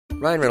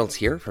Ryan Reynolds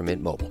here from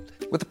Mint Mobile.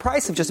 With the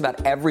price of just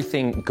about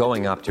everything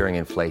going up during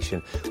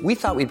inflation, we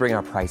thought we'd bring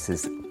our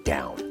prices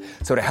down.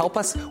 So to help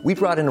us, we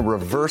brought in a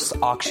reverse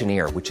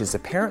auctioneer, which is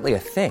apparently a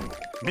thing.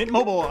 Mint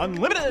Mobile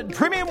Unlimited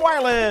Premium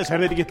Wireless. How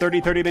to get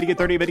 30, 30, bit to get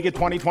 30, bit to get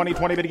 20, 20,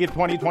 20, bit to get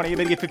 20, 20,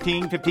 bit to get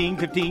 15, 15,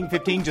 15,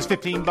 15, just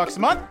 $15 a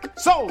month?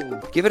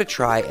 Sold! Give it a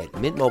try at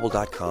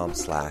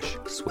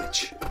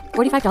mintmobile.com/switch.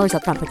 $45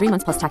 up front for 3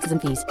 months plus taxes and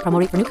fees. Promo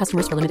rate for new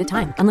customers for limited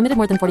time. Unlimited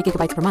more than 40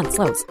 gigabytes per month.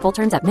 Slows full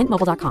terms at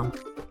mintmobile.com.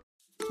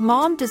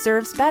 Mom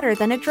deserves better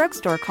than a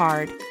drugstore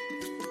card.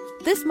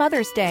 This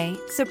Mother's Day,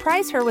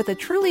 surprise her with a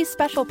truly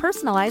special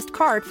personalized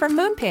card from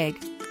Moonpig.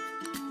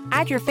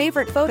 Add your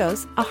favorite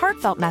photos, a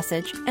heartfelt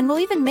message, and we'll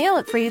even mail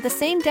it for you the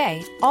same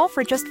day, all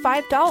for just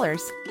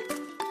 $5.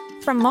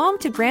 From mom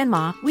to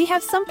grandma, we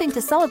have something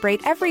to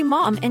celebrate every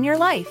mom in your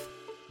life.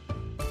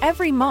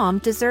 Every mom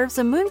deserves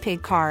a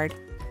Moonpig card.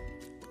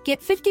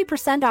 Get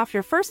 50% off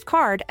your first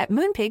card at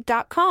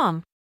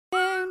moonpig.com.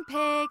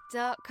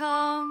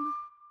 Moonpig.com.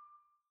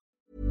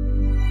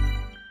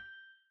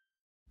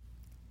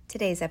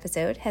 Today's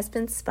episode has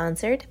been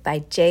sponsored by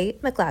Jay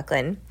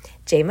McLaughlin.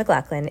 Jay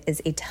McLaughlin is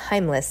a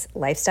timeless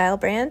lifestyle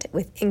brand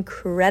with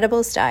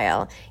incredible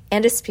style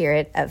and a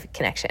spirit of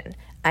connection.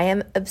 I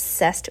am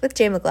obsessed with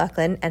Jay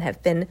McLaughlin and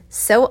have been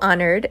so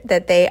honored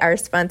that they are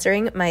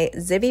sponsoring my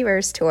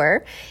Zibbyverse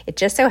tour. It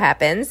just so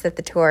happens that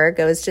the tour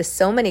goes to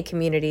so many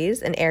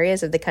communities and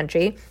areas of the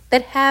country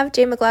that have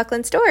Jay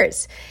McLaughlin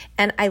stores.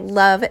 And I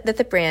love that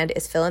the brand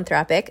is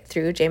philanthropic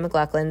through Jay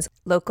McLaughlin's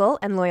local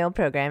and loyal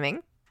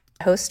programming.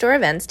 Host store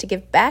events to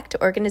give back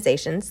to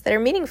organizations that are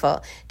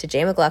meaningful to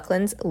Jay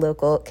McLaughlin's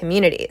local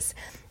communities.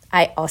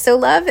 I also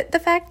love the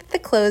fact that the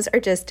clothes are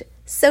just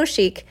so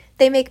chic.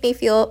 They make me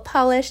feel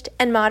polished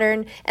and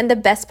modern, and the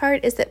best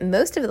part is that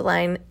most of the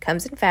line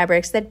comes in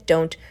fabrics that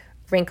don't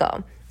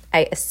wrinkle.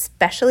 I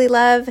especially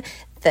love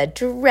the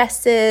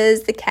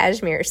dresses, the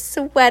cashmere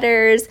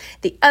sweaters,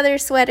 the other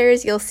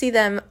sweaters. You'll see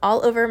them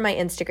all over my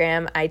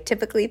Instagram. I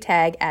typically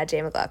tag at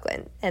Jay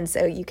McLaughlin, and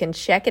so you can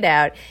check it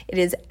out. It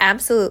is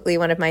absolutely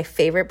one of my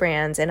favorite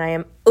brands, and I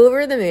am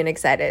over the moon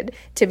excited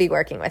to be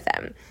working with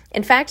them.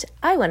 In fact,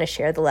 I want to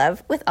share the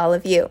love with all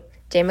of you.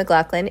 Jay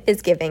McLaughlin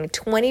is giving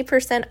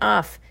 20%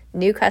 off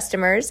new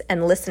customers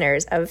and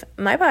listeners of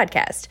my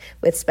podcast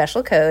with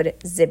special code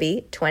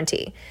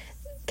ZIBBY20,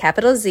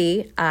 capital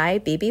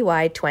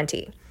ZIBBY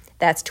 20.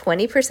 That's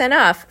 20%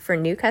 off for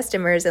new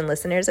customers and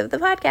listeners of the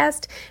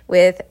podcast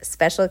with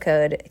special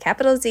code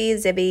capital Z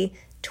ZIBBY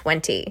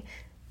 20.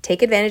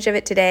 Take advantage of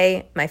it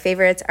today. My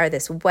favorites are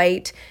this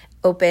white,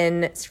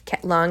 open,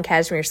 long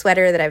cashmere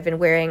sweater that I've been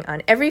wearing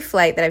on every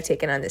flight that I've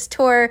taken on this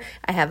tour.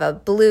 I have a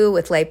blue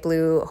with light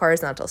blue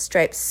horizontal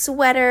striped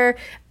sweater,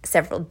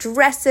 several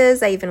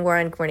dresses I even wore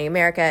on Good Morning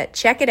America.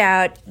 Check it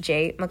out,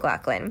 Jay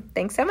McLaughlin.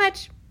 Thanks so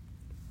much.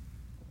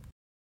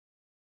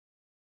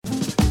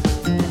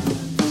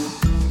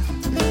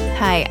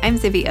 Hi, I'm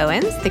Zibby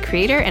Owens, the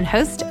creator and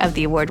host of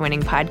the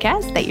award-winning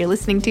podcast that you're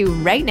listening to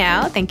right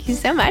now. Thank you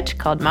so much,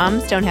 called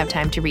Moms Don't Have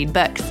Time to Read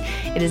Books.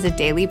 It is a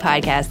daily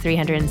podcast,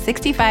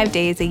 365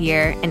 days a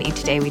year, and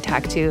each day we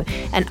talk to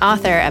an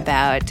author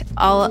about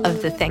all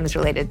of the things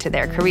related to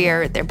their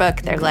career, their book,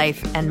 their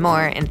life, and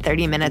more in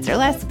 30 minutes or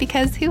less,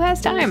 because who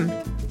has time?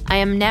 I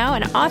am now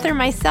an author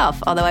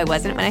myself, although I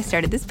wasn't when I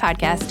started this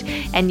podcast,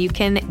 and you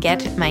can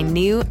get my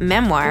new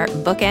memoir,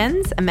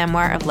 Bookends, a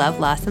memoir of love,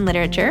 loss, and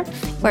literature,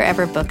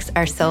 wherever books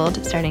are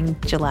sold starting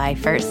July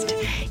 1st,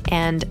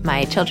 and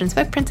my children's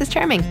book, Princess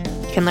Charming.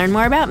 You can learn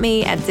more about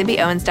me at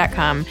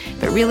zibbyowens.com,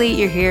 but really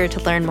you're here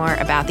to learn more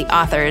about the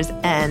authors,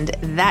 and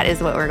that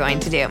is what we're going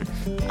to do.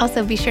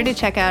 Also, be sure to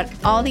check out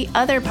all the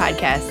other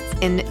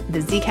podcasts in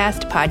the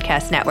Zcast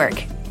Podcast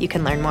Network. You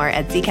can learn more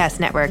at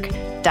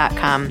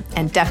zcastnetwork.com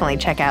and definitely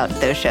check out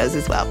those shows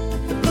as well.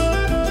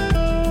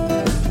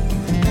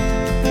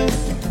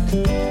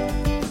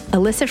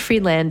 Alyssa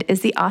Friedland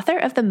is the author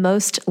of The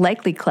Most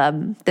Likely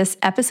Club. This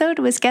episode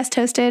was guest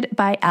hosted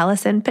by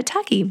Allison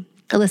Pataki.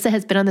 Alyssa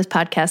has been on this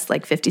podcast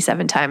like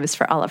 57 times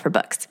for all of her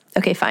books.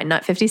 Okay, fine,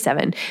 not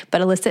 57,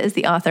 but Alyssa is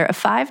the author of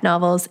 5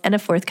 novels and a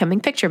forthcoming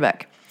picture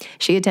book.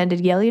 She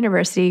attended Yale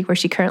University, where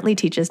she currently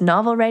teaches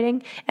novel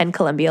writing, and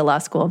Columbia Law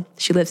School.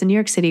 She lives in New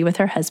York City with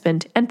her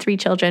husband and 3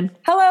 children.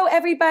 Hello,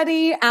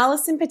 everybody.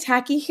 Allison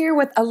Pataki here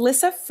with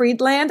Alyssa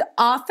Friedland,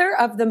 author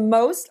of The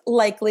Most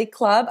Likely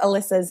Club,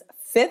 Alyssa's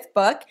 5th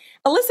book.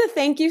 Alyssa,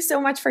 thank you so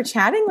much for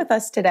chatting with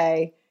us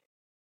today.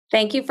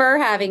 Thank you for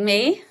having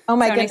me. Oh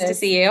my goodness. Nice to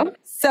see you.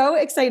 So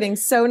exciting.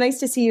 So nice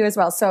to see you as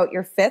well. So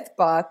your 5th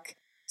book,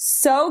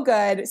 so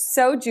good,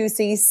 so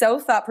juicy, so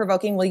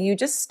thought-provoking. Will you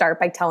just start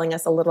by telling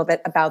us a little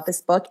bit about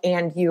this book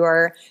and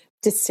your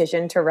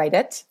decision to write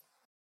it?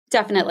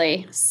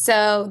 Definitely.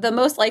 So The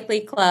Most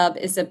Likely Club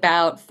is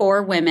about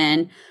 4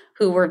 women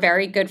who were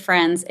very good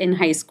friends in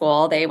high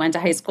school. They went to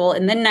high school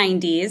in the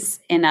 90s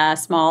in a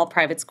small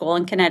private school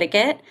in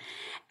Connecticut.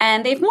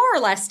 And they've more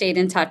or less stayed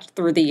in touch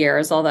through the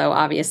years, although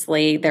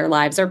obviously their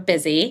lives are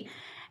busy.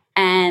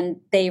 And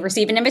they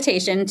receive an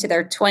invitation to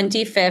their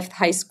 25th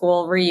high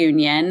school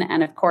reunion.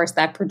 And of course,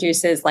 that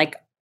produces like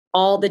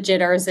all the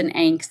jitters and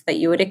angst that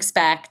you would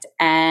expect,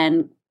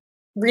 and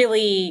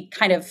really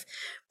kind of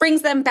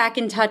brings them back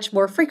in touch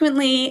more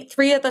frequently.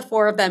 3 of the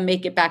 4 of them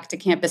make it back to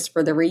campus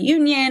for the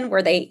reunion,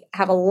 where they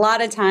have a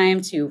lot of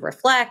time to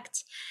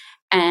reflect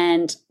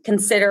and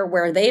consider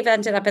where they've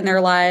ended up in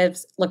their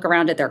lives, look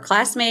around at their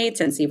classmates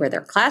and see where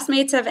their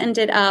classmates have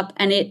ended up.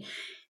 And it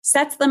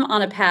sets them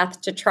on a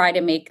path to try to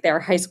make their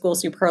high school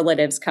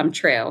superlatives come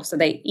true. So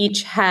they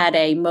each had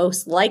a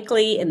most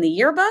likely in the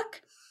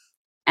yearbook,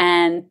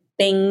 and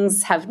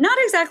things have not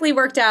exactly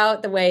worked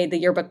out the way the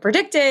yearbook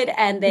predicted,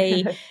 and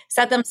they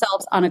set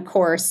themselves on a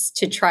course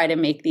to try to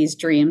make these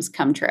dreams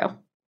come true.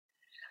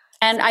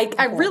 And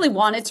I really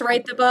wanted to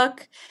write the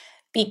book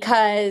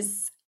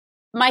because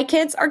my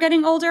kids are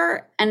getting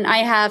older, and I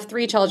have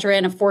 3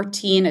 children, a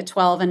 14, a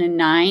 12, and a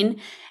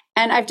 9.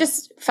 And I've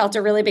just felt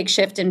a really big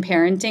shift in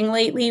parenting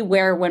lately,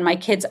 where when my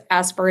kids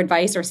ask for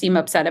advice or seem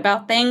upset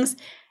about things,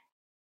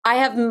 I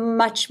have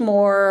much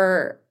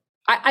more,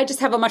 I just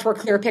have a much more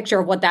clear picture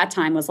of what that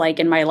time was like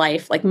in my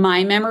life. Like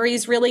my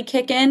memories really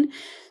kick in.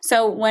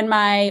 So when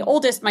my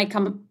oldest might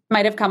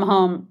have come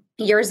home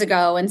years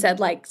ago and said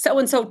like,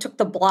 so-and-so took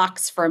the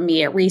blocks from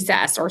me at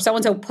recess, or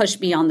so-and-so pushed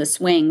me on the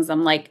swings,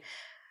 I'm like,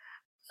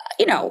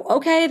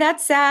 okay,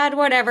 that's sad,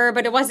 whatever.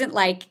 But it wasn't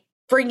like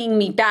bringing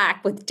me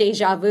back with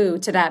deja vu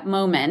to that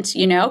moment,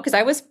 because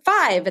I was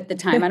 5 at the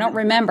time. I don't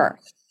remember.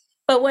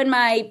 But when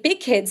my big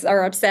kids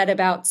are upset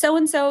about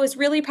so-and-so is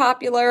really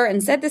popular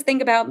and said this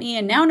thing about me,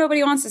 and now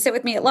nobody wants to sit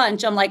with me at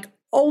lunch, I'm like,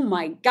 oh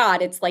my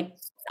God, it's like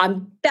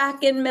I'm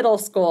back in middle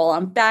school.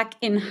 I'm back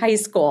in high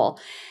school.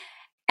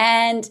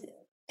 And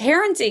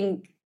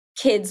parenting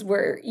kids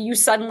where you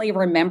suddenly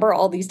remember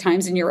all these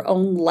times in your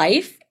own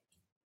life,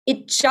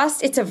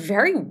 it's a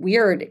very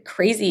weird,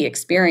 crazy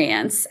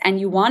experience. And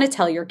you want to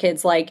tell your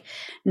kids like,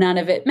 none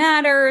of it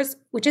matters,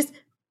 which is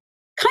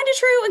kind of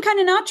true and kind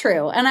of not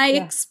true. And I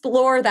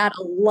explore that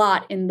a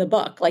lot in the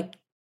book. Like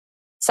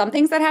some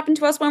things that happen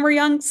to us when we're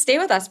young stay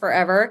with us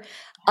forever.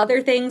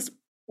 Other things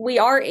we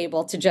are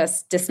able to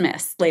just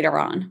dismiss later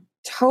on.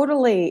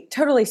 Totally.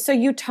 So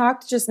you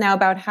talked just now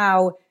about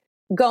how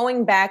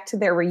going back to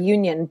their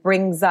reunion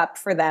brings up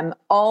for them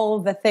all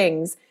the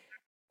things.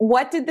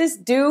 What did this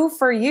do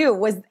for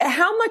you?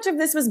 How much of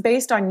this was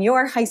based on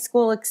your high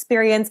school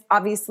experience?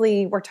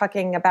 Obviously, we're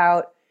talking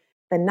about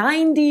the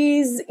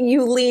 90s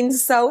you leaned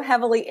so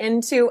heavily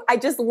into. I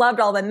just loved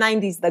all the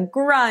 90s, the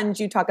grunge.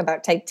 You talk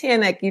about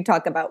Titanic, you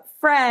talk about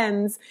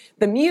Friends,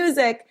 the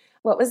music.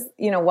 What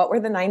were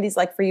the 90s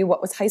like for you?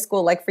 What was high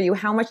school like for you?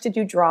 How much did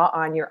you draw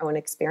on your own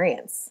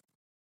experience?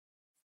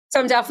 So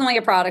I'm definitely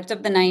a product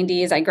of the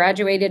 90s. I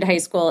graduated high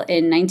school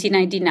in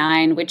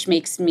 1999, which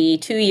makes me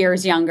 2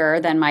 years younger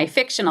than my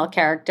fictional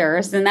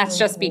characters. And that's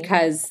just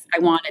because I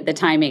wanted the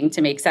timing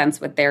to make sense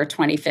with their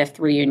 25th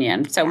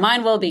reunion. So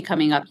mine will be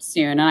coming up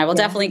soon, and I will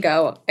definitely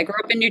go. I grew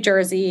up in New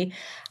Jersey.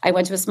 I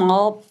went to a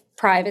small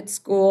private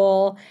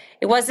school.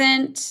 It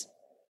wasn't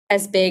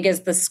as big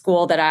as the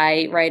school that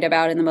I write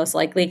about in the Most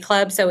Likely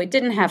Club. So it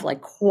didn't have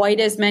like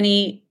quite as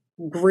many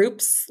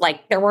groups.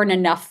 Like there weren't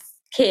enough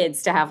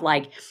kids to have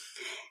like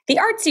the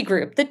artsy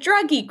group, the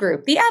druggy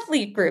group, the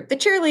athlete group, the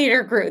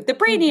cheerleader group, the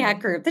brainiac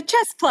group, the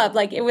chess club.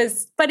 Like it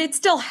was, but it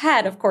still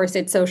had, of course,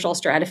 its social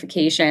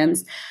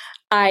stratifications.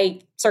 I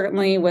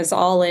certainly was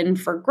all in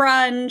for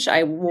grunge.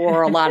 I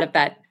wore a lot of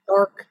that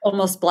dark,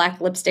 almost black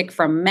lipstick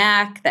from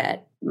MAC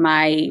that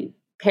my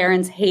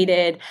parents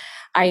hated.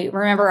 I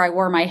remember I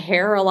wore my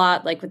hair a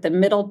lot, like with the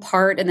middle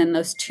part and then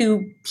those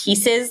 2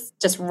 pieces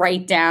just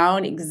right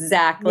down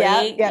exactly.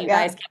 You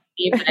guys can't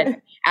see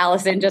it.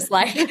 Allison just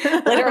like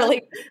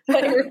literally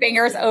put her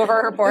fingers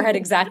over her forehead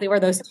exactly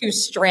where those 2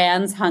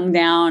 strands hung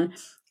down.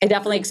 I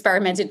definitely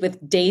experimented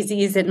with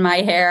daisies in my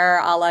hair,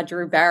 a la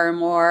Drew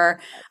Barrymore.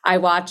 I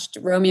watched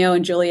Romeo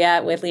and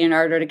Juliet with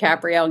Leonardo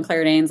DiCaprio and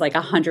Claire Danes like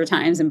 100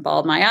 times and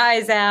bawled my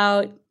eyes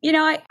out.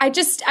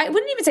 I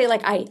wouldn't even say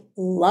like I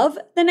love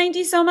the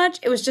 90s so much.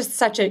 It was just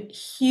such a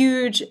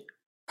huge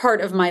part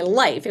of my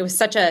life. It was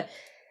such a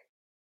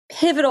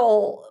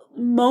pivotal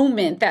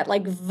moment, that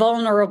like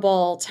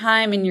vulnerable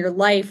time in your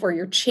life where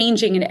you're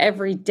changing and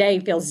every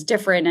day feels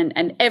different,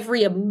 and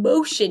every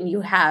emotion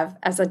you have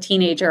as a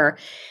teenager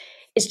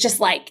is just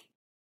like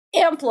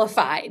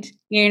amplified,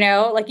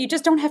 like you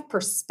just don't have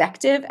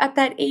perspective at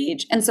that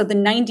age. And so the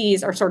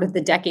 90s are sort of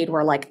the decade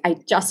where like I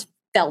just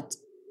felt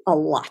a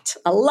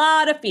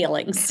lot of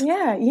feelings.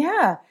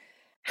 Yeah.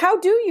 How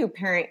do you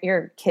parent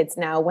your kids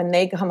now when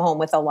they come home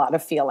with a lot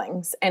of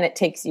feelings and it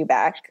takes you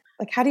back?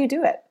 Like, how do you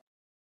do it?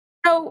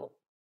 So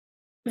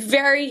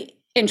very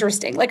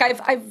interesting. Like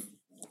I've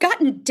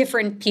gotten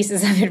different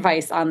pieces of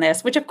advice on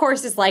this, which of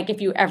course is like, if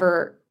you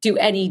ever do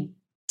any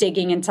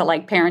digging into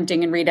like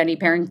parenting and read any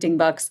parenting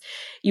books,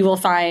 you will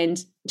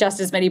find just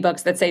as many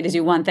books that say to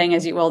do one thing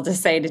as you will to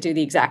say to do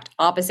the exact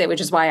opposite, which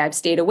is why I've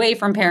stayed away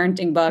from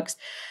parenting books.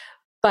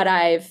 But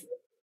I've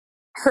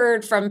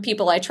heard from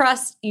people I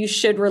trust, you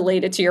should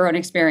relate it to your own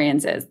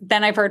experiences.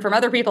 Then I've heard from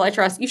other people I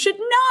trust, you should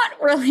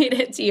not relate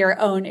it to your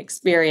own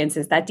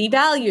experiences. That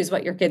devalues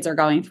what your kids are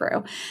going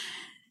through.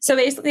 So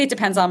basically, it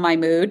depends on my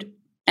mood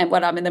and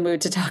what I'm in the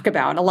mood to talk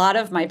about. A lot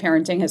of my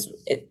parenting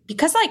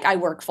because like I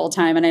work full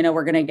time, and I know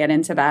we're going to get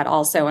into that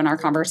also in our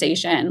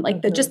conversation,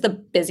 like just the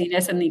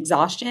busyness and the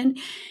exhaustion.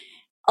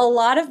 A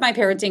lot of my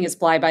parenting is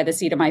fly by the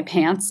seat of my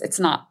pants. It's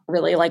not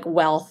really like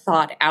well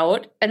thought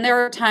out. And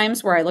there are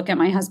times where I look at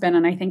my husband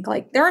and I think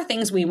like there are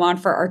things we want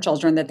for our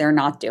children that they're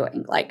not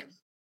doing. Like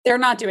they're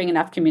not doing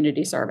enough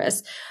community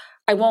service.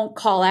 I won't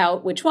call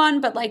out which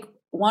one, but like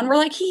one where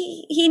like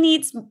he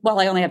needs, well,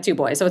 I only have 2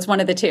 boys, so it's one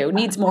of the 2,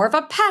 needs more of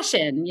a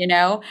passion, you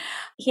know?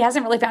 He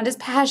hasn't really found his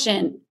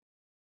passion.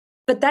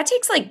 But that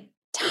takes like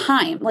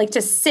time, like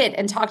to sit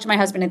and talk to my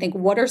husband and think,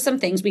 what are some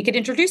things we could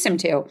introduce him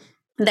to?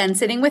 Then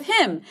sitting with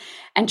him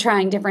and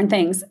trying different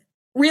things.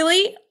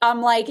 Really,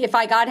 I'm like, if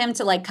I got him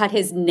to like cut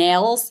his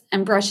nails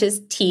and brush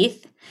his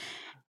teeth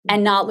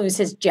and not lose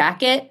his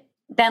jacket,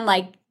 then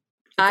like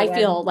I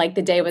feel like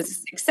the day was a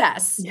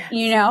success,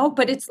 you know?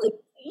 But it's like,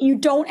 you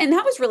don't, and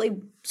that was really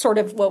sort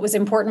of what was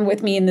important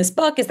with me in this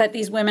book, is that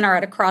these women are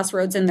at a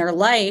crossroads in their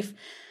life.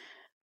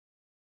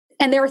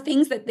 And there are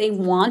things that they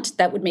want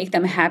that would make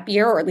them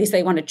happier, or at least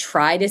they want to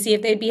try to see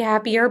if they'd be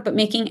happier. But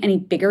making any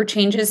bigger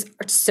changes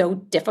are so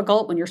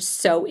difficult when you're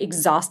so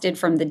exhausted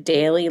from the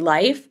daily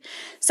life.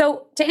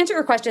 So to answer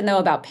your question, though,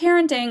 about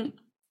parenting,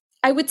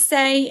 I would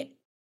say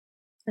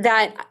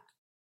that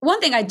one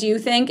thing I do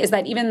think is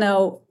that even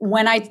though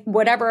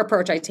whatever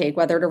approach I take,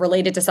 whether to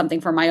relate it to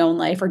something from my own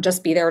life or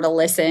just be there to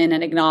listen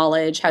and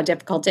acknowledge how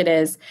difficult it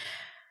is,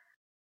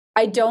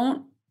 I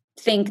don't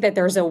think that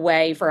there's a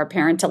way for a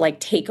parent to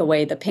like take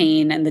away the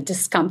pain and the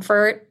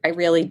discomfort. I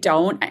really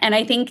don't. And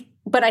I think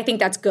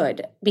that's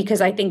good,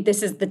 because I think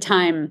this is the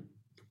time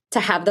to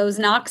have those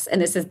knocks,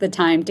 and this is the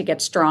time to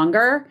get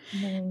stronger.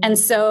 And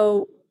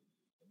so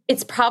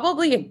it's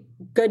probably a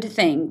good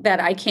thing that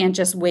I can't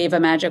just wave a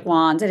magic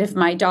wand. And if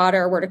my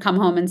daughter were to come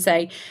home and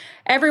say,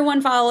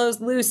 everyone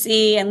follows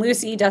Lucy and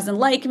Lucy doesn't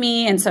like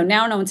me, and so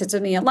now no one sits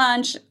with me at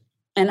lunch,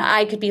 and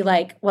I could be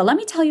like, well, let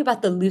me tell you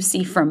about the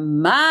Lucy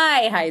from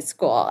my high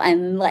school.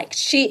 And like,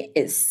 she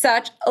is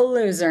such a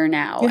loser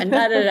now. And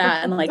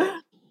And like,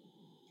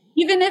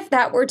 even if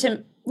that were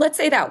to, let's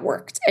say that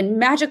worked, and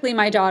magically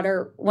my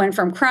daughter went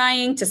from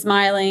crying to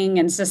smiling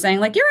and to saying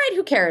like, you're right,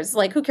 who cares?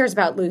 Like, who cares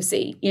about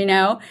Lucy? You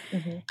know,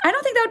 I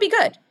don't think that would be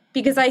good,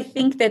 because I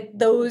think that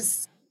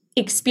those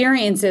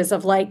experiences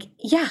of like,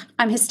 yeah,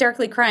 I'm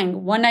hysterically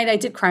crying. One night I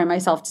did cry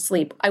myself to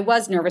sleep. I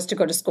was nervous to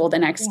go to school the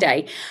next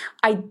day.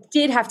 I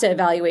did have to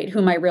evaluate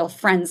who my real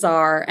friends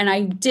are. And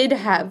I did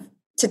have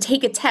to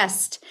take a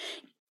test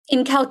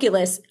in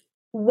calculus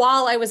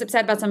while I was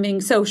upset about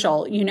something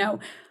social, you know.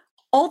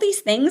 All these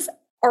things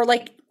are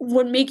like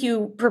would make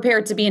you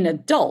prepared to be an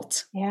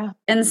adult. Yeah.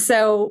 And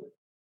so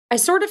I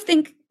sort of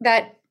think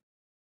that,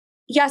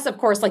 yes, of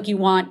course, like you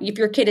want, if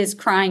your kid is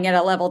crying at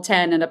a level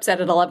 10 and upset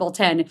at a level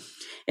 10,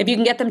 if you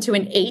can get them to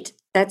an 8,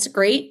 that's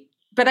great.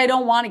 But I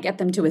don't want to get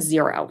them to a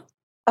 0.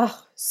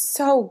 Oh,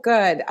 so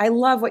good. I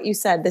love what you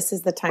said. This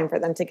is the time for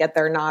them to get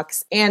their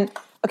knocks. And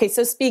okay,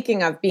 so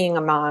speaking of being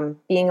a mom,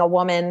 being a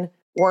woman,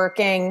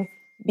 working,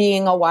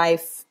 being a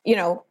wife, you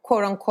know,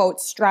 quote unquote,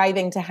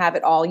 striving to have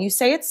it all. You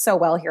say it so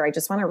well here. I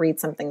just want to read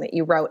something that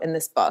you wrote in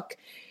this book.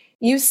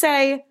 You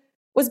say,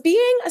 was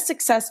being a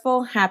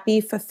successful,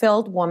 happy,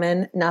 fulfilled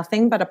woman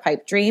nothing but a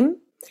pipe dream?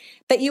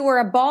 That you were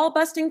a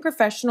ball-busting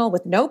professional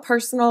with no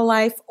personal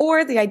life,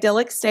 or the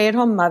idyllic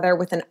stay-at-home mother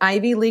with an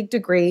Ivy League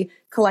degree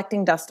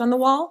collecting dust on the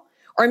wall?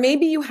 Or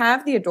maybe you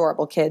have the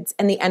adorable kids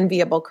and the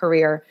enviable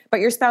career, but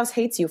your spouse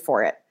hates you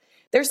for it.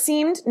 There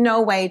seemed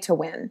no way to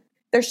win.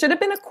 There should have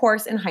been a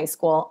course in high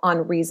school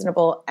on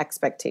reasonable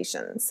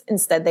expectations.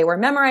 Instead, they were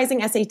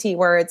memorizing SAT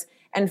words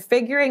and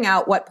figuring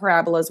out what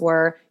parabolas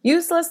were,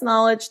 useless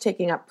knowledge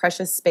taking up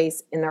precious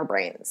space in their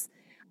brains.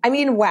 I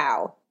mean,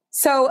 wow.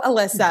 So,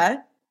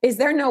 Alyssa, is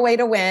there no way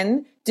to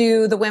win?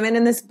 Do the women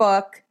in this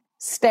book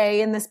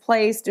stay in this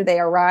place? Do they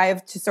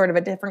arrive to sort of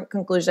a different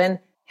conclusion?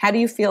 How do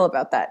you feel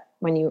about that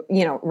when you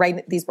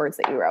write these words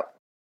that you wrote?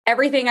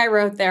 Everything I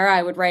wrote there,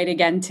 I would write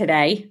again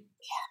today.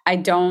 Yeah. I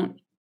don't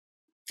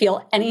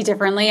feel any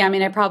differently. I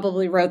mean, I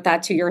probably wrote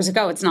that 2 years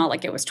ago. It's not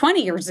like it was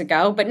 20 years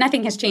ago, but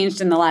nothing has changed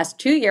in the last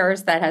 2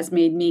 years that has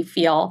made me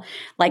feel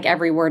like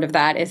every word of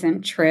that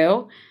isn't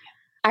true.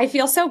 I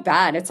feel so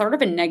bad. It's sort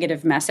of a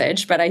negative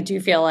message, but I do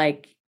feel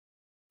like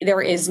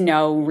there is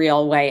no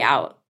real way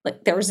out.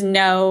 Like there's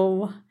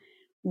no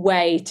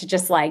way to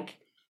just like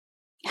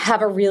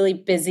have a really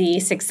busy,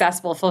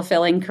 successful,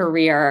 fulfilling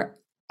career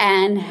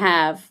and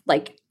have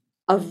like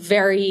a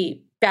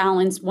very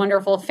balanced,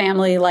 wonderful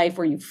family life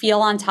where you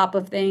feel on top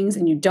of things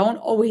and you don't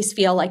always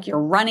feel like you're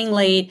running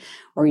late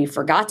or you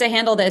forgot to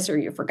handle this or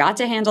you forgot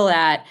to handle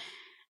that.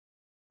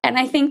 And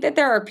I think that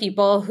there are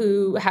people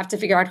who have to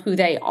figure out who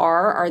they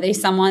are. Are they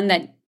someone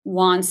that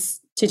wants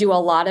to do a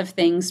lot of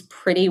things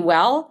pretty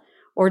well?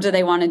 Or do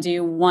they want to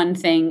do one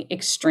thing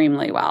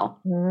extremely well?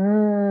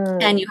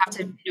 And you have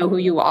to know who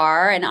you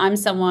are. And I'm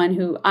someone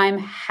who I'm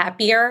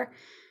happier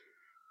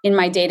in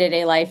my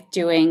day-to-day life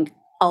doing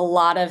a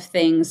lot of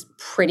things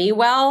pretty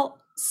well.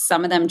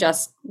 Some of them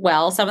just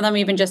well, some of them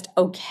even just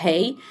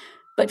okay,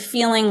 but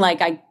feeling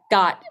like I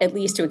got at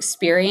least to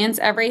experience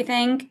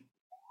everything.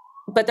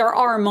 But there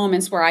are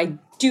moments where I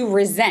do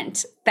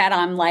resent that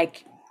I'm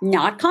like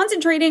not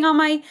concentrating on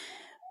my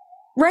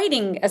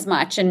writing as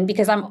much. And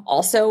because I'm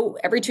also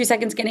every 2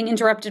 seconds getting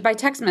interrupted by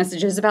text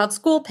messages about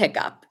school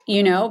pickup,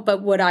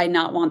 but would I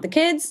not want the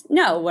kids?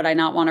 No. Would I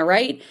not want to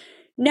write?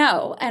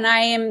 No. And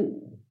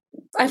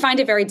I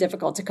find it very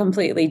difficult to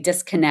completely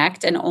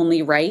disconnect and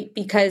only write,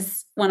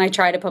 because when I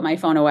try to put my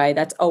phone away,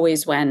 that's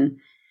always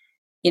when,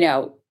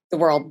 the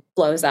world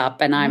blows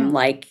up and I'm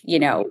like,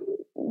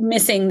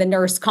 missing the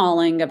nurse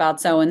calling about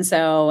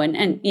so-and-so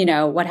and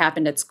what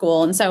happened at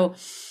school. And so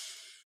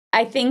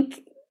I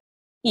think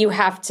you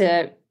have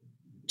to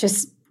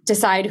just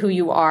decide who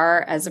you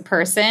are as a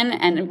person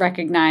and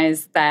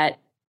recognize that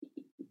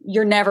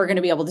you're never going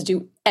to be able to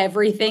do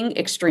everything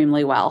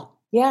extremely well.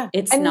 Yeah.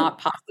 It's not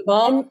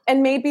possible.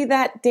 And maybe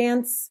that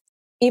dance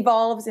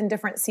evolves in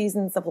different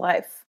seasons of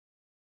life.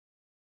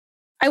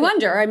 I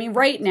wonder. I mean,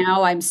 right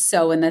now I'm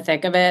so in the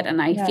thick of it,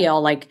 and I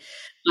feel like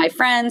my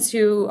friends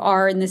who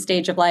are in this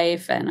stage of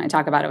life, and I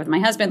talk about it with my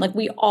husband, like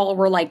we all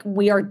were like,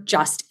 we are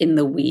just in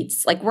the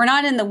weeds. Like we're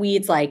not in the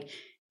weeds. Like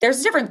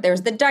there's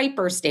the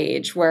diaper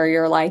stage where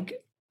you're like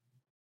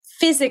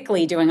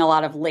physically doing a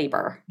lot of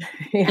labor,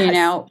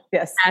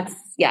 Yes.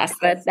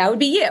 That would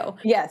be you.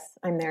 Yes,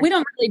 I'm there. We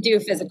don't really do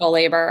physical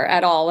labor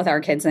at all with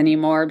our kids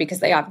anymore because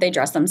they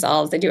dress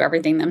themselves. They do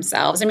everything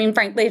themselves. I mean,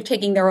 frankly,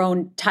 taking their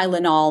own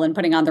Tylenol and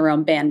putting on their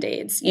own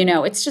Band-Aids,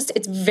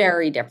 it's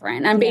very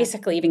different. And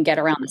basically even get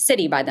around the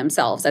city by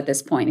themselves at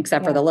this point,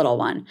 except for the little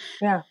one.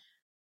 Yeah.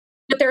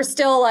 But they're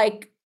still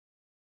like,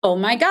 oh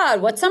my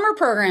God, what summer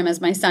program is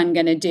my son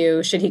going to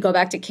do? Should he go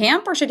back to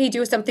camp or should he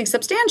do something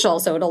substantial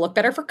so it'll look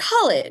better for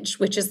college,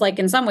 which is like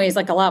in some ways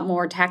like a lot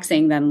more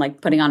taxing than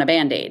like putting on a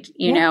Band-Aid,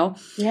 you know?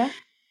 Yeah.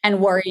 And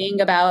worrying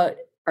about,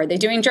 are they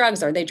doing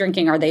drugs? Are they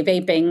drinking? Are they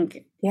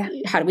vaping? Yeah.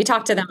 How do we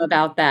talk to them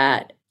about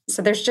that?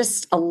 So there's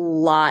just a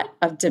lot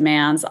of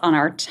demands on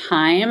our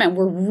time and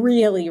we're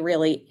really,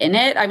 really in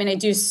it. I mean, I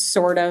do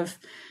sort of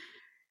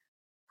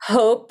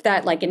hope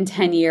that like in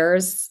 10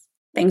 years,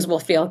 things will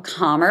feel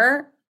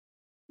calmer.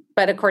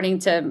 But according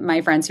to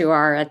my friends who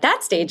are at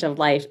that stage of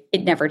life,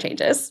 it never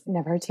changes.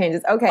 Never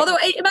changes. Okay. Although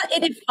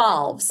it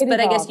evolves.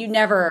 I guess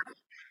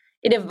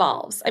it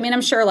evolves. I mean,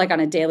 I'm sure like on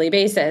a daily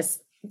basis,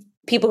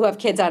 people who have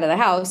kids out of the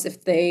house,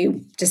 if they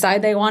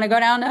decide they want to go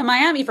down to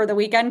Miami for the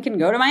weekend, can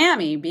go to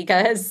Miami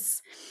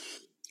because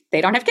they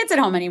don't have kids at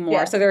home anymore.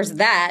 Yeah. So there's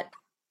that.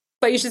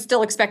 But you should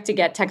still expect to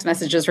get text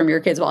messages from your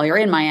kids while you're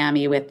in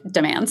Miami with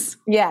demands.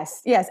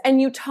 Yes, yes.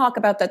 And you talk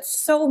about that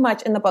so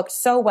much in the book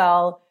so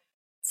well,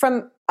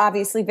 from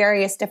obviously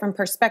various different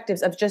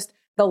perspectives of just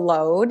the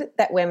load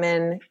that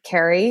women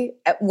carry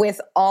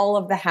with all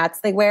of the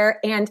hats they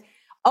wear. And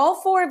all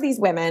four of these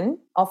women,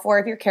 all four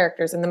of your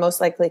characters in the Most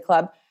Likely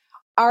Club,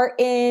 are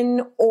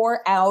in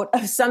or out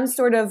of some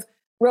sort of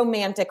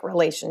romantic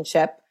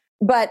relationship.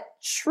 But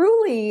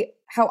truly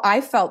how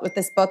I felt with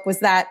this book was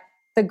that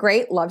the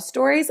great love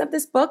stories of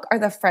this book are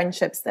the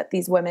friendships that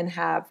these women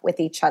have with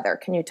each other.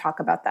 Can you talk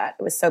about that?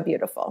 It was so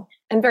beautiful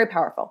and very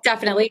powerful.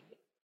 Definitely.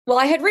 Well,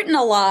 I had written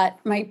a lot.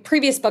 My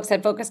previous books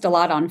had focused a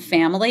lot on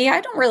family. I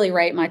don't really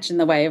write much in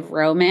the way of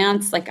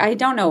romance. Like, I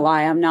don't know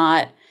why I'm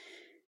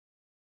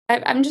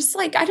just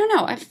like, I don't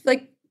know. I feel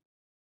like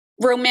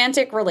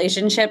romantic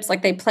relationships,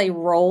 like they play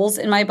roles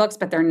in my books,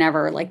 but they're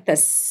never like the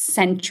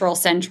central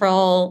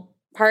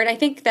part. I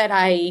think that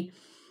I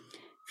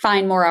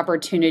find more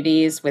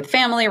opportunities with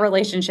family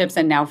relationships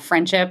and now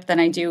friendship than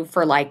I do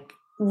for like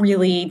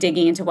really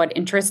digging into what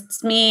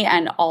interests me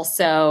and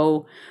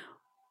also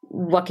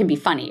what can be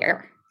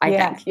funnier.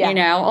 I think,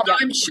 although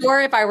I'm sure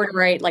if I were to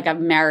write like a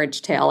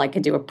marriage tale, I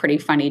could do a pretty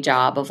funny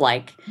job of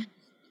like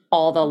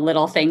all the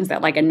little things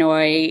that like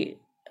annoy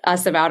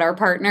us about our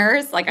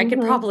partners. Like I could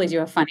probably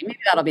do maybe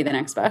that'll be the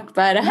next book,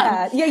 but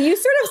you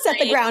sort of set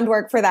the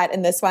groundwork for that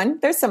in this one.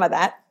 There's some of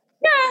that.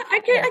 Yeah,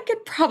 I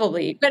could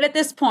probably, but at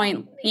this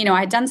point,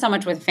 I'd done so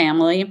much with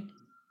family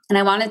and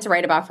I wanted to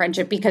write about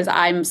friendship because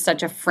I'm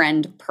such a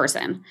friend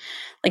person.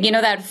 Like,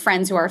 that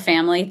friends who are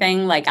family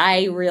thing, like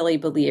I really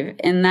believe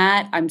in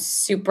that. I'm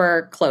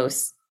super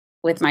close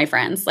with my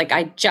friends. Like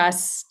I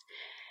just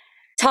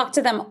talk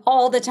to them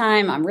all the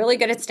time. I'm really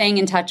good at staying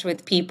in touch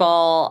with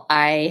people.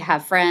 I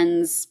have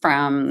friends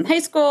from high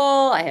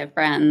school. I have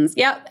friends.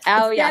 Yep.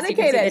 Oh, yes. You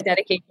can see the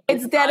dedication.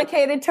 It's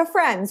dedicated to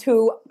friends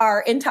who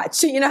are in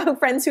touch,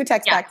 friends who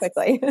text back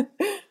quickly.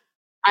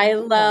 I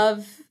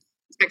love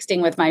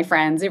texting with my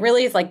friends. It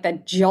really is like the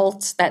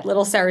jolt, that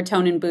little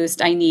serotonin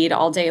boost I need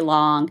all day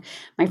long.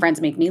 My friends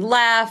make me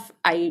laugh.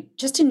 I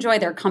just enjoy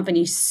their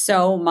company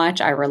so much.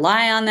 I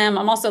rely on them.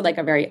 I'm also like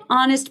a very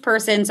honest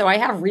person. So I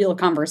have real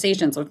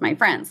conversations with my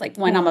friends. Like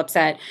when I'm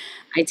upset,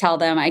 I tell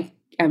them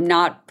I'm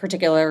not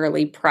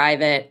particularly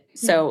private.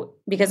 So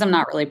because I'm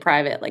not really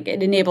private, like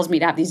it enables me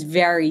to have these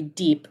very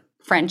deep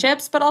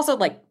friendships, but also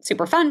like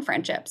super fun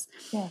friendships.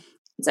 Yeah.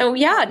 So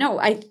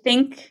I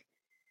think,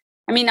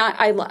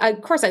 I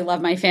of course I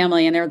love my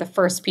family and they're the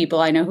first people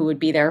I know who would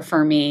be there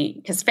for me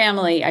because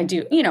family, I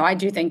do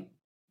think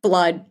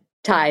blood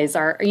ties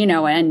are,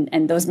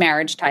 and those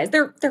marriage ties,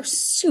 they're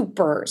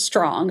super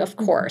strong, of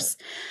course.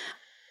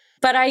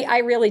 But I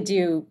really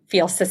do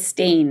feel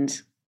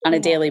sustained on a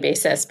daily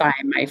basis by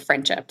my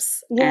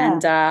friendships. Yeah.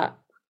 And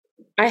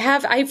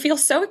I feel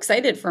so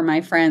excited for my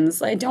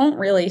friends. I don't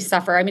really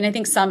suffer. I mean, I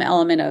think some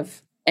element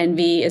of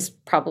envy is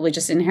probably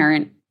just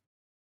inherent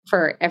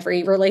for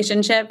every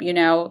relationship,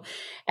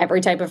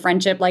 every type of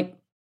friendship. Like,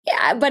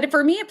 yeah, but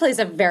for me, it plays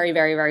a very,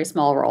 very, very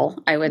small role,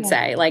 I would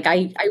say. Like,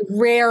 I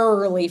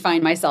rarely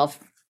find myself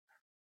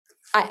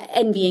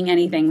envying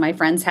anything my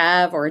friends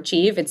have or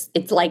achieve. It's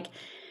like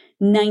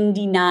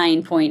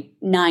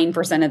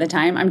 99.9% of the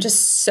time, I'm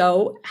just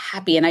so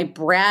happy. And I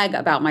brag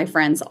about my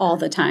friends all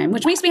the time,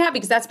 which makes me happy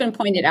because that's been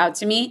pointed out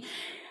to me.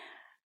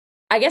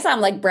 I guess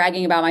I'm like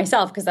bragging about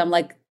myself because I'm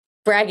like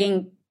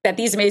bragging that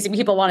these amazing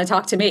people want to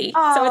talk to me.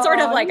 So it's sort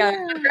of like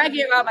I'm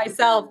bragging about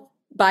myself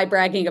by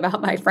bragging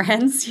about my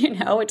friends,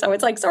 So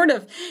it's like sort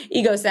of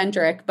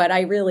egocentric, but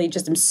I really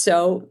just am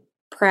so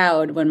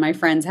proud when my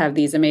friends have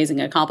these amazing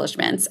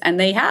accomplishments. And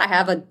they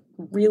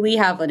really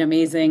have an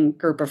amazing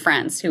group of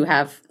friends who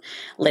have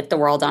lit the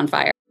world on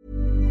fire.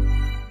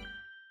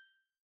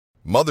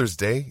 Mother's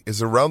Day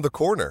is around the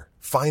corner.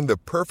 Find the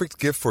perfect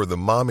gift for the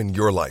mom in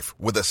your life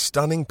with a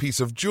stunning piece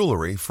of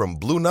jewelry from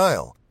Blue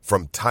Nile.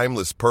 From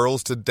timeless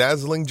pearls to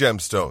dazzling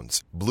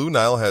gemstones, Blue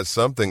Nile has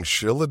something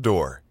she'll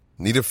adore.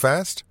 Need it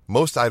fast?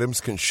 Most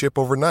items can ship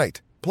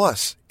overnight.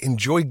 Plus,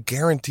 enjoy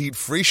guaranteed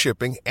free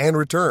shipping and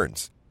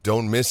returns.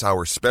 Don't miss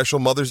our special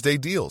Mother's Day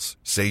deals.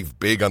 Save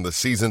big on the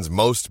season's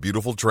most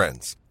beautiful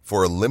trends.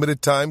 For a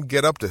limited time,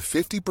 get up to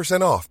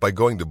 50% off by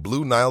going to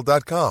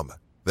BlueNile.com.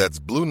 That's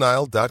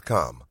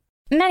BlueNile.com.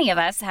 Many of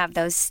us have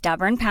those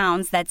stubborn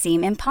pounds that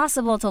seem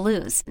impossible to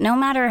lose, no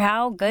matter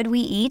how good we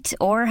eat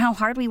or how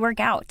hard we work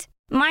out.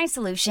 My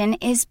solution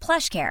is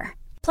PlushCare.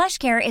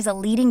 PlushCare is a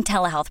leading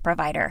telehealth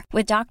provider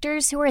with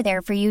doctors who are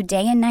there for you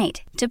day and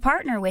night to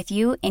partner with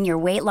you in your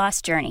weight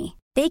loss journey.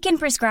 They can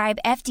prescribe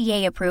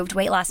FDA-approved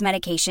weight loss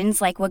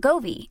medications like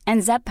Wegovy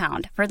and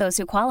Zepbound for those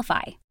who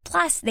qualify.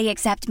 Plus, they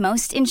accept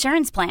most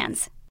insurance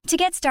plans. To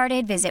get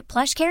started, visit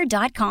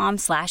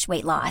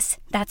plushcare.com/weightloss.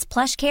 That's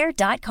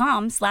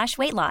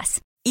plushcare.com/weightloss.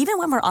 Even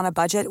when we're on a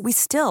budget, we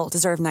still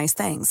deserve nice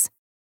things.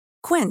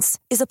 Quince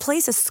is a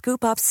place to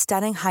scoop up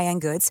stunning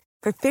high-end goods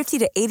for 50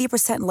 to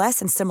 80% less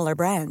than similar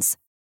brands.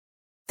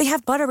 They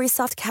have buttery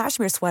soft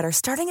cashmere sweaters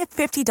starting at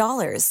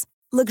 $50,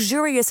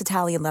 luxurious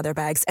Italian leather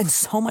bags, and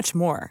so much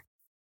more.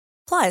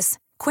 Plus,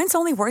 Quince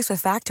only works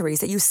with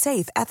factories that use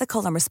safe,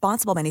 ethical, and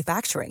responsible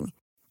manufacturing.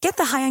 Get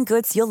the high-end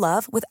goods you'll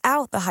love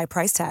without the high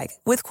price tag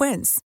with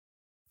Quince.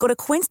 Go to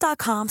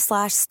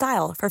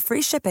quince.com/style for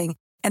free shipping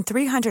and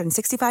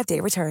 365-day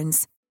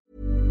returns.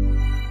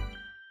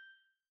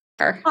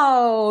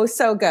 Oh,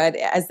 so good,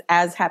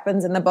 as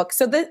happens in the book.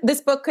 So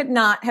this book could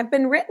not have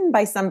been written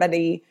by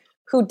somebody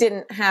who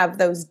didn't have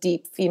those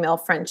deep female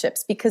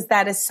friendships, because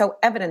that is so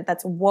evident.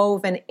 That's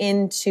woven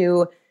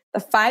into the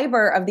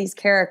fiber of these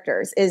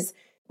characters, is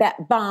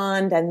that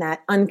bond and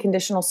that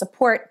unconditional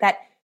support, that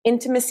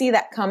intimacy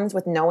that comes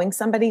with knowing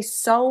somebody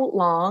so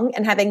long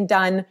and having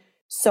done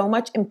so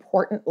much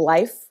important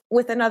life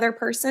with another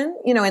person,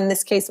 in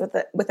this case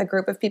with a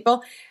group of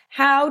people.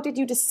 How did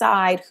you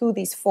decide who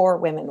these 4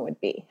 women would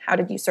be? How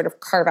did you sort of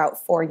carve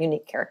out 4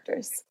 unique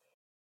characters?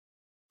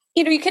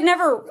 You can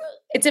never,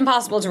 it's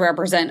impossible to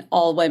represent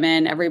all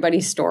women.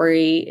 Everybody's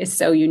story is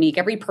so unique.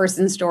 Every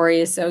person's story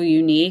is so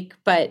unique.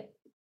 But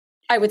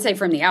I would say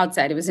from the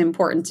outside, it was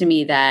important to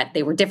me that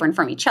they were different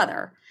from each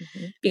other,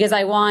 because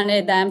I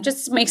wanted them,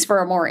 just makes for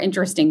a more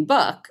interesting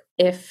book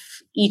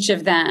if each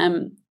of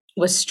them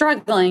was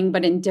struggling,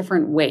 but in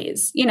different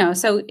ways,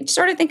 so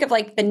sort of think of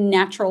like the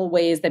natural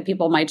ways that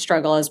people might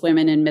struggle as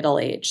women in middle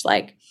age.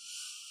 Like,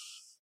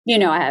 I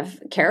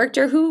have a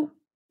character who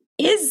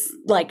is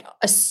like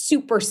a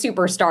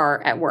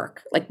superstar at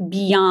work, like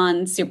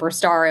beyond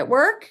superstar at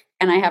work.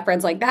 And I have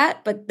friends like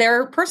that, but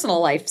their personal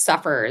life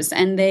suffers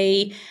and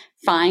they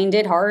find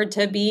it hard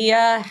to be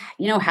a,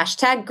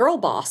 hashtag girl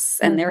boss,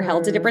 and they're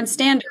held to different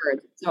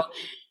standards. So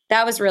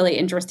that was really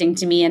interesting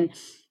to me. And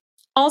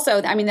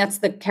also, that's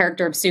the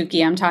character of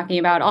Suki I'm talking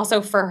about.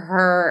 Also for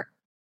her,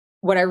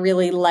 what I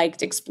really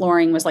liked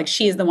exploring was like,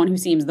 she is the one who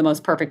seems the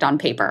most perfect on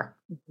paper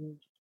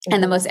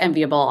and the most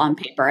enviable on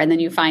paper. And then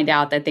you find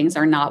out that things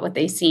are not what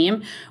they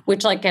seem,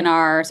 which like in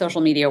our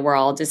social media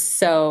world is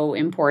so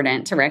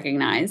important to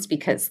recognize,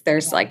 because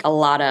there's like a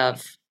lot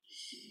of,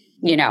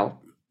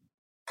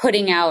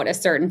 putting out a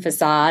certain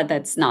facade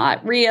that's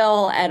not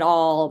real at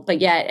all. But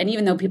yet, and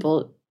even though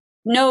people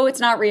know it's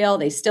not real,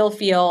 they still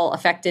feel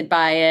affected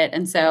by it.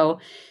 And so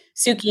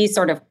Suki's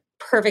sort of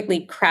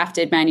perfectly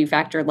crafted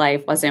manufactured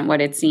life wasn't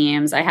what it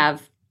seems. I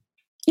have,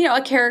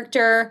 a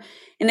character,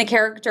 in the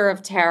character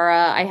of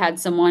Tara, I had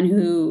someone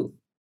who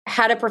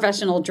had a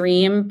professional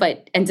dream,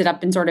 but ended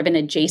up in sort of an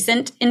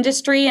adjacent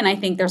industry. And I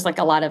think there's like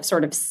a lot of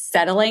sort of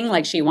settling,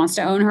 like she wants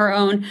to own her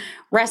own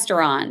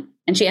restaurant,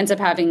 and she ends up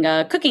having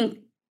a cooking,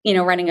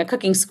 running a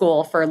cooking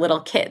school for little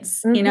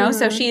kids,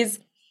 so she's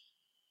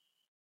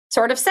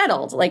sort of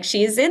settled. Like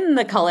she's in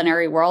the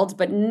culinary world,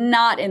 but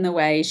not in the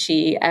way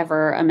she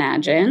ever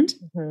imagined.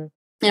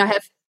 I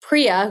have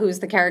Priya, who's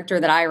the character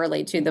that I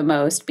relate to the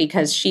most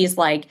because she's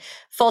like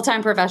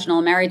full-time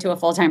professional, married to a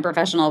full-time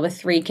professional with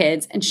 3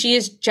 kids. And she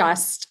is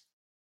just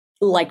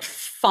like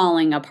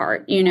falling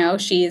apart.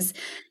 She's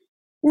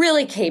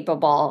really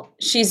capable.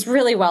 She's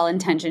really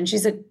well-intentioned.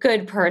 She's a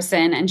good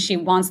person and she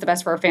wants the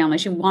best for her family.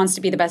 She wants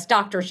to be the best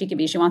doctor she can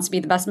be. She wants to be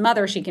the best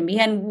mother she can be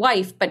and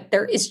wife, but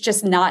there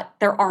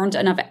aren't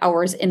enough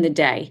hours in the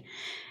day.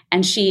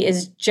 And she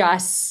is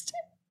just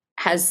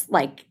has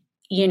like,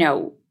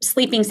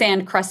 sleeping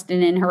sand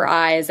crusted in her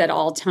eyes at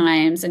all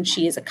times. And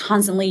she is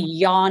constantly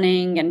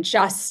yawning and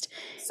just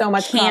so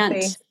much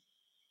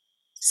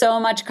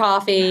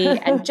coffee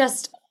and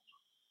just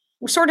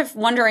sort of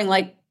wondering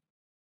like,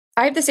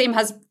 I have the same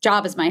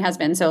job as my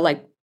husband. So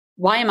like,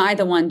 why am I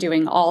the one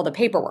doing all the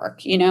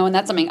paperwork, And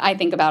that's something I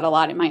think about a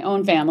lot in my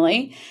own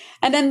family.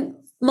 And then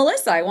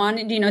Melissa, I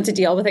wanted, to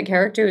deal with a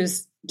character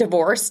who's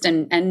divorced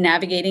and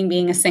navigating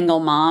being a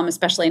single mom,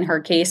 especially in her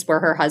case where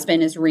her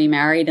husband is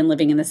remarried and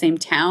living in the same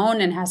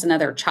town and has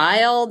another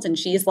child. And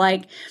she's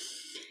like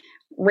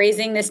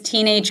raising this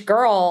teenage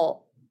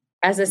girl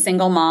as a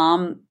single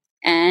mom.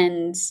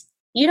 And,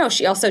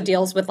 she also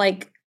deals with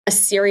like a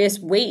serious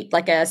weight,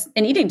 like an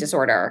eating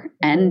disorder.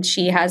 And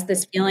she has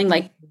this feeling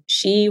like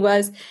she's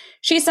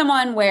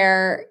someone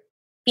where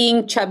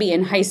being chubby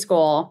in high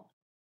school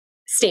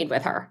stayed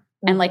with her.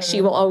 And like, she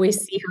will always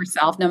see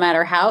herself, no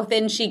matter how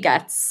thin she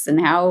gets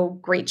and how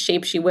great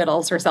shape she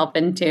whittles herself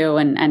into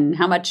and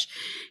how much,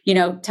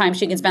 time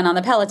she can spend on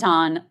the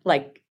Peloton,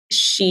 like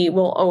she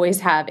will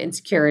always have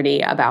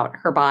insecurity about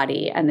her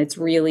body. And it's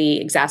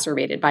really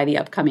exacerbated by the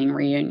upcoming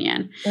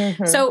reunion.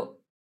 So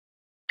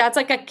that's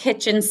like a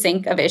kitchen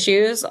sink of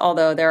issues,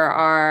 although there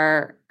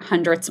are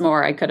hundreds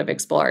more I could have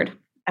explored.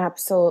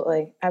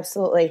 Absolutely.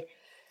 Absolutely.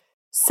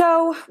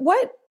 So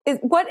what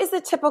is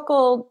the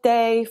typical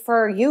day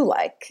for you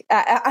like?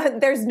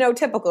 There's no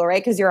typical,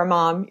 right? Because you're a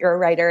mom, you're a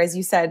writer. As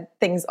you said,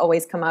 things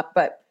always come up.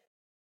 But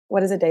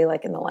what is a day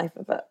like in the life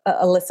of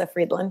Alyssa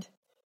Friedland?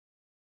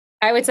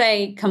 I would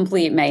say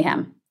complete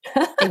mayhem,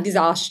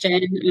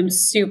 exhaustion. I'm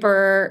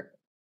super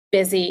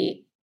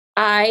busy.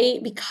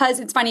 Because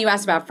it's funny you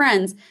asked about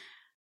friends,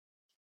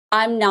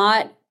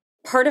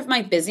 part of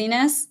my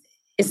busyness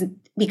is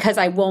because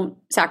I won't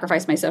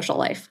sacrifice my social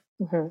life.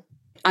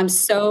 I'm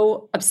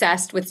so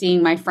obsessed with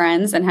seeing my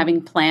friends and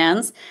having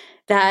plans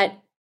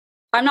that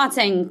I'm not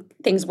saying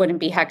things wouldn't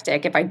be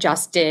hectic if I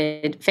just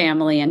did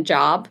family and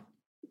job,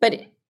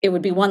 but it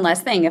would be one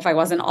less thing if I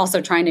wasn't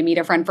also trying to meet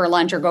a friend for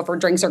lunch or go for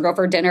drinks or go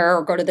for dinner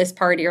or go to this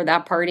party or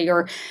that party,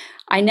 or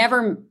I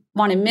never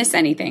want to miss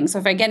anything. So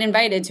if I get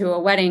invited to a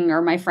wedding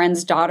or my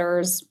friend's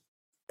daughter's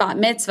bat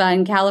mitzvah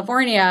in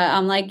California,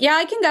 I'm like, yeah,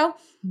 I can go.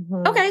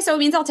 Okay, so it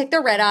means I'll take the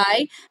red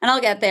eye and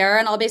I'll get there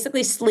and I'll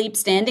basically sleep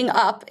standing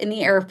up in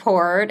the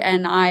airport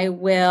and I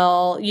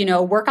will,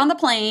 work on the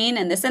plane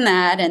and this and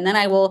that. And then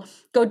I will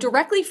go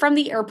directly from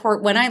the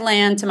airport when I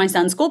land to my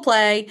son's school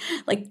play.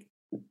 Like,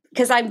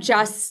 because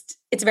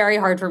it's very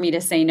hard for me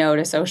to say no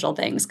to social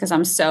things because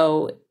I'm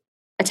so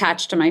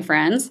attached to my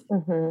friends.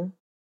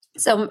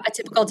 So a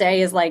typical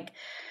day is like,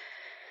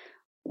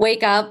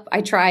 wake up.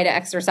 I try to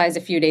exercise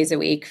a few days a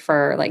week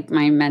for like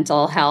my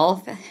mental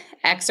health.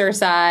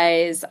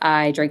 Exercise,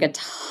 I drink a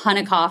ton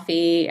of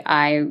coffee,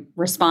 I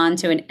respond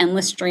to an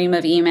endless stream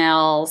of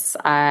emails,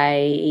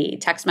 I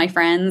text my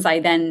friends, I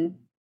then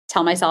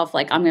tell myself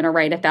like I'm going to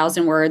write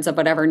 1,000 words of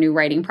whatever new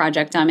writing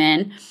project I'm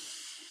in,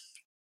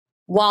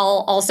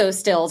 while also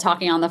still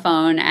talking on the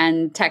phone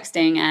and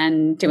texting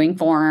and doing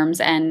forms.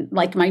 And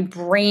like my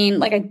brain,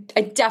 like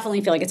I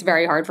definitely feel like it's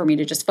very hard for me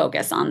to just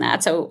focus on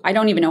that. So I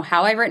don't even know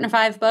how I've written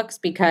 5 books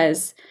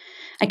because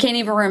I can't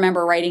even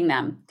remember writing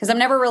them because I'm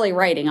never really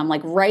writing. I'm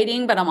like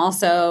writing, but I'm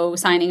also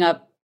signing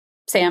up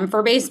Sam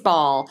for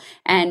baseball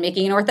and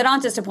making an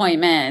orthodontist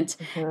appointment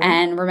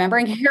and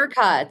remembering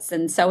haircuts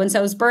and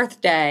so-and-so's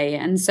birthday.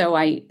 And so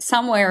I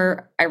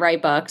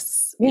write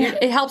books. Yeah.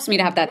 It helps me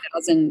to have that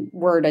 1,000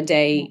 word a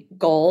day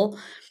goal,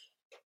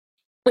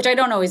 which I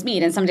don't always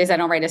meet. And some days I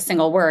don't write a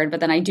single word, but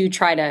then I do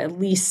try to at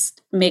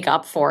least make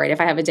up for it.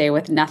 If I have a day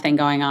with nothing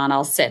going on,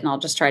 I'll sit and I'll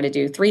just try to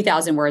do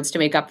 3,000 words to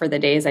make up for the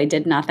days I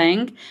did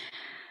nothing.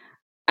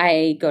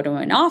 I go to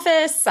an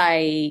office.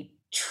 I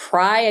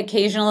try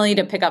occasionally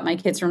to pick up my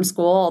kids from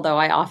school, although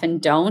I often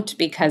don't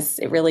because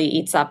it really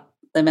eats up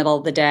the middle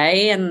of the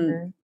day,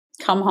 and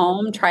come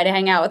home, try to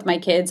hang out with my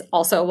kids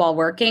also while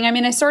working. I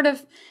mean, I sort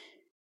of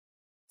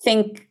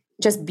think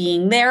just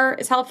being there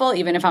is helpful,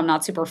 even if I'm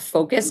not super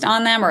focused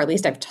on them, or at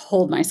least I've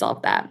told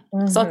myself that.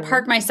 So I'll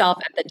park myself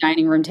at the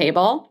dining room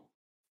table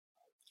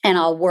and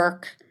I'll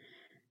work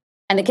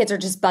and the kids are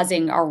just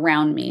buzzing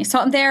around me. So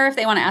I'm there if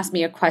they want to ask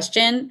me a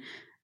question,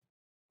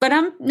 but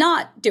I'm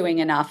not doing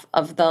enough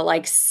of the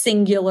like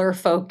singular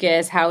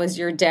focus. How is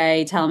your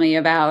day? Tell me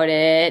about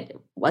it.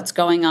 What's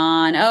going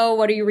on? Oh,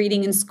 what are you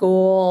reading in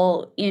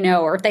school?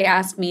 Or if they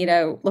ask me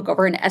to look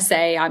over an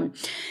essay, I'm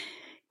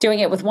doing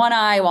it with one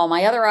eye while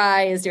my other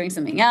eye is doing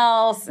something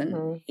else.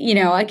 And,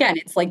 again,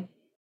 it's like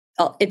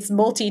it's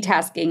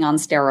multitasking on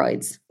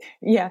steroids.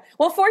 Yeah.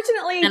 Well,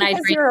 fortunately, and I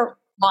drink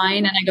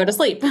wine and I go to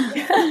sleep.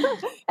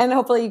 And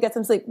hopefully you get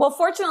some sleep. Well,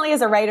 fortunately,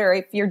 as a writer,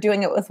 if you're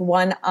doing it with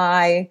one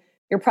eye,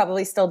 you're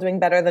probably still doing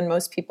better than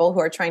most people who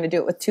are trying to do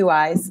it with two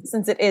eyes,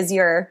 since it is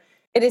your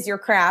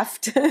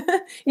craft.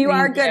 You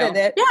are good at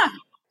it.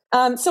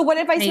 Yeah. So what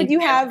advice would you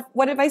have?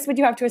 What advice would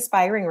you have to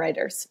aspiring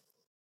writers?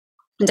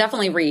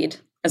 Definitely read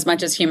as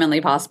much as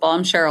humanly possible.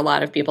 I'm sure a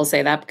lot of people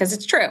say that because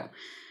it's true.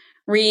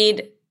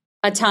 Read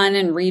a ton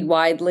and read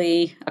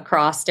widely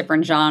across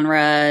different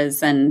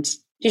genres. And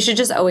you should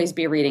just always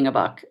be reading a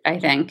book, I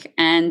think.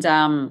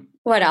 And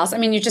what else? I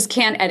mean, you just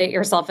can't edit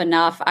yourself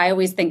enough. I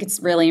always think it's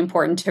really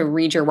important to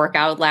read your work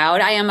out loud.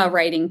 I am a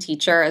writing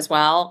teacher as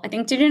well. I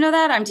think, did you know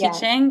that? I'm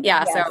teaching?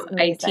 Yeah. Yes, so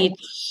amazing.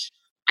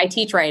 I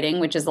teach writing,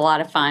 which is a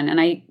lot of fun.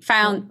 And I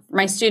found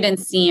my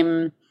students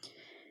seem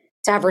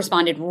to have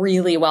responded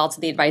really well to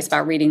the advice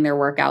about reading their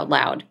work out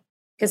loud.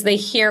 Because they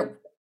hear,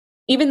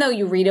 even though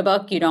you read a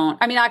book, you don't,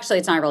 I mean, actually,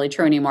 it's not really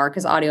true anymore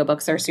because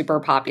audiobooks are super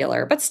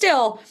popular. But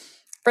still,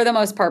 for the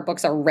most part,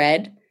 books are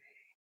read.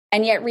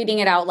 And yet reading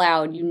it out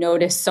loud, you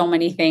notice so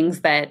many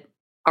things that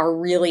are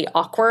really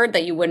awkward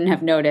that you wouldn't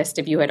have noticed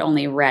if you had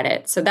only read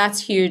it. So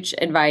that's huge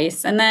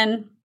advice. And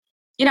then,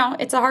 you know,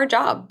 it's a hard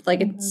job. Like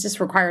it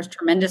just requires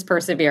tremendous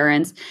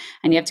perseverance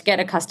and you have to get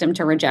accustomed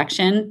to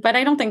rejection. But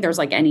I don't think there's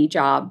like any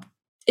job.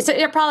 It's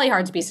probably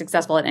hard to be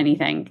successful at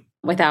anything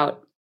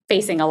without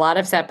facing a lot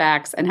of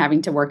setbacks and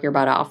having to work your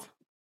butt off.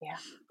 Yeah.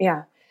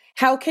 Yeah.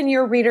 How can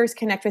your readers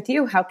connect with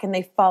you? How can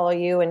they follow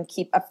you and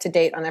keep up to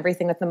date on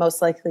everything with the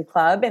Most Likely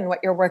Club and what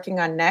you're working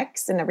on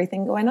next and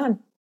everything going on?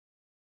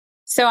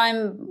 So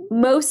I'm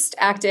most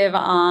active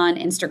on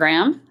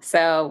Instagram,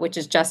 which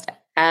is just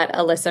at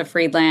Alyssa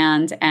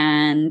Friedland.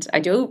 And I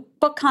do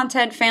book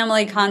content,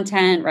 family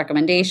content,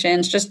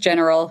 recommendations, just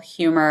general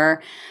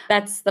humor.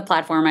 That's the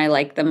platform I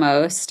like the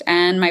most.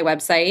 And my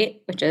website,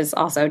 which is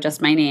also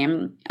just my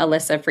name,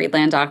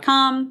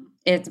 alyssafriedland.com.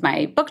 It's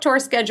my book tour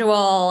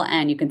schedule,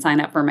 and you can sign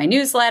up for my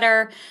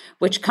newsletter,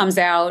 which comes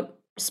out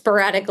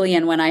sporadically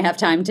and when I have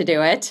time to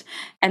do it.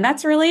 And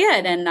that's really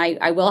it. And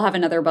I will have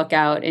another book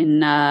out in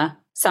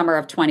summer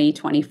of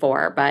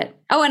 2024. But,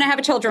 and I have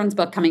a children's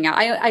book coming out.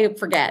 I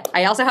forget.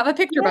 I also have a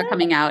picture book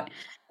coming out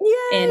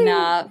in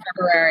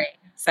February.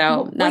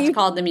 So that's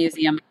called The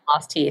Museum of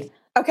Lost Teeth.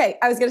 Okay.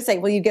 I was going to say,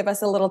 will you give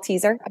us a little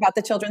teaser about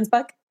the children's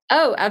book?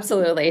 Oh,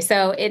 absolutely.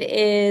 So it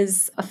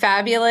is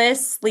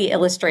fabulously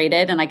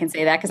illustrated, and I can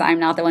say that because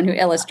I'm not the one who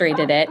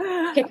illustrated it.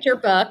 Picture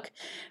book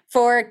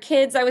for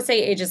kids, I would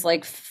say ages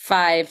like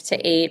 5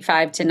 to 8,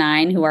 5 to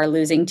 9 who are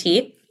losing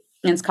teeth.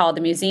 And it's called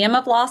The Museum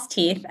of Lost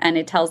Teeth, and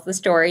it tells the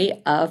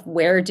story of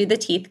where do the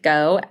teeth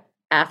go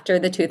after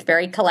the tooth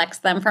fairy collects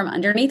them from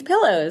underneath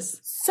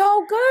pillows.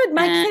 So good.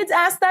 My kids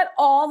ask that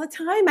all the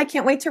time. I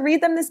can't wait to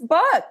read them this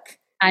book.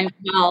 I'm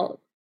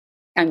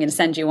going to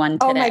send you one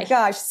today. Oh my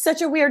gosh,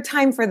 such a weird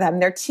time for them.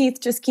 Their teeth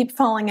just keep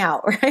falling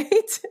out, right?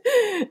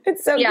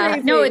 It's so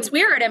crazy. No, it's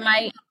weird. And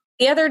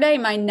the other day,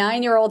 my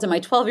 9-year-old and my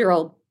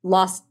 12-year-old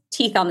lost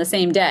teeth on the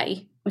same day.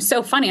 It was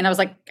so funny. And I was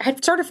like,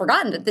 I'd sort of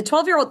forgotten that the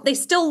 12-year-old, they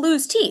still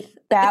lose teeth.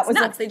 That was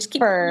nuts. They just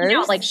keep coming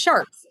out like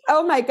sharks.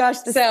 Oh my gosh.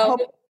 So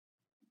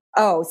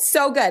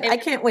good. I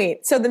can't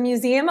wait. So the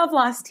Museum of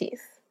Lost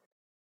Teeth.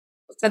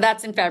 So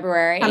that's in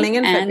February. Coming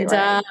in February.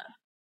 And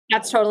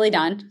that's totally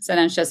done. So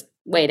then it's just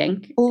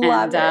waiting.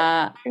 Love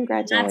it.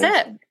 Congratulations.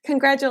 That's it.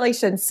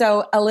 Congratulations.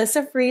 So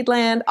Alyssa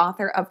Friedland,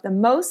 author of The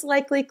Most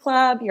Likely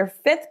Club, your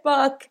 5th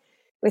book,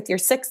 with your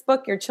 6th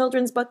book, your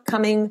children's book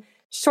coming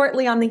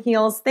shortly on the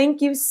heels.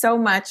 Thank you so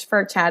much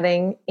for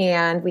chatting,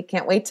 and we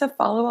can't wait to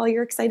follow all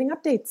your exciting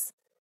updates.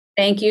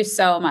 Thank you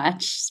so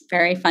much.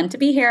 Very fun to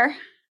be here.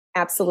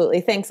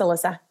 Absolutely. Thanks,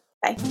 Alyssa.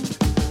 Bye.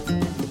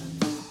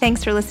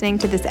 Thanks for listening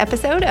to this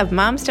episode of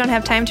Moms Don't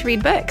Have Time to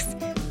Read Books.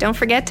 Don't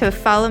forget to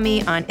follow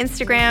me on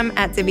Instagram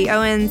at Zibby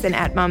Owens and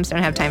at Moms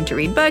Don't Have Time to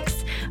Read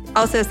Books.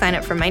 Also sign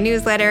up for my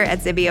newsletter at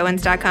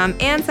zibbyowens.com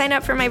and sign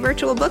up for my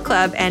virtual book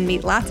club and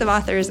meet lots of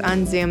authors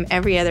on Zoom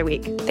every other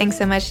week. Thanks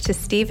so much to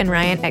Steve and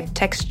Ryan at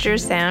Texture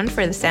Sound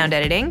for the sound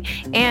editing.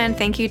 And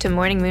thank you to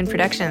Morning Moon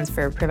Productions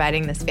for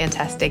providing this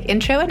fantastic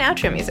intro and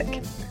outro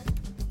music.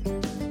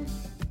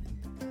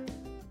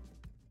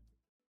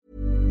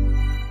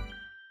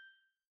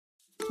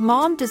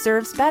 Mom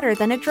deserves better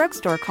than a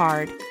drugstore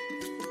card.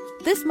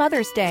 This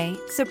Mother's Day,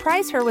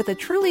 surprise her with a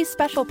truly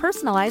special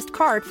personalized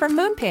card from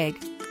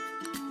Moonpig.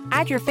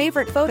 Add your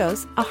favorite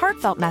photos, a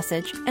heartfelt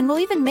message, and we'll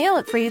even mail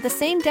it for you the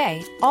same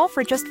day, all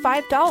for just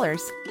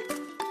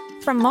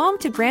 $5. From mom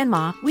to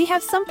grandma, we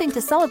have something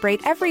to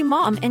celebrate every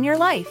mom in your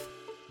life.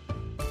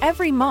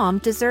 Every mom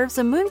deserves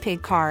a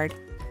Moonpig card.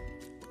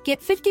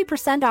 Get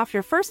 50% off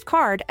your first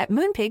card at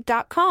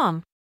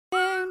Moonpig.com.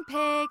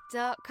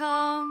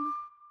 Moonpig.com.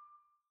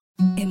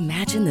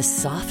 Imagine the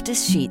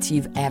softest sheets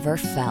you've ever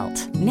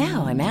felt.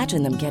 Now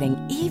imagine them getting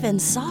even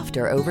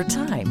softer over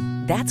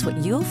time. That's what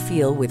you'll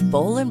feel with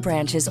Boll &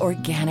 Branch's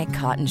organic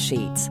cotton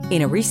sheets.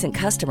 In a recent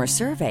customer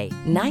survey,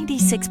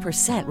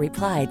 96%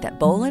 replied that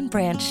Boll &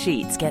 Branch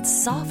sheets get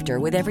softer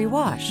with every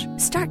wash.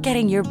 Start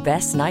getting your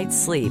best night's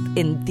sleep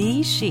in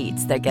these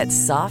sheets that get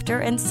softer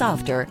and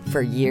softer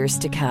for years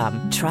to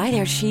come. Try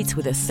their sheets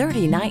with a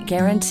 30-night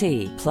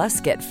guarantee. Plus,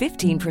 get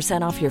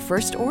 15% off your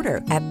first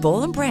order at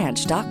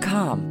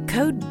bollandbranch.com.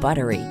 Code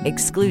BUTTERY.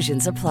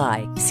 Exclusions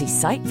apply. See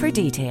site for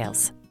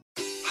details.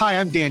 Hi,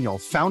 I'm Daniel,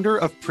 founder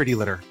of Pretty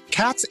Litter.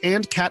 Cats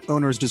and cat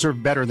owners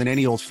deserve better than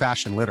any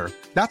old-fashioned litter.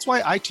 That's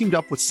why I teamed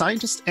up with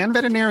scientists and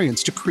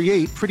veterinarians to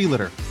create Pretty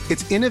Litter.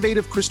 Its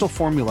innovative crystal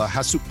formula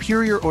has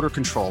superior odor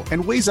control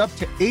and weighs up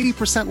to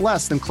 80%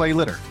 less than clay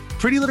litter.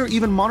 Pretty Litter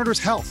even monitors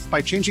health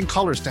by changing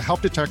colors to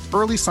help detect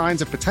early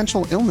signs of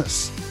potential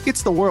illness.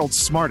 It's the world's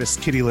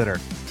smartest kitty litter.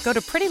 Go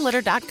to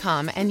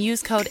prettylitter.com and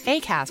use code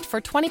ACAST for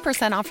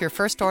 20% off your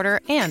first order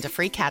and a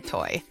free cat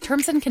toy.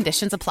 Terms and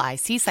conditions apply.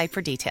 See site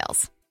for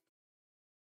details.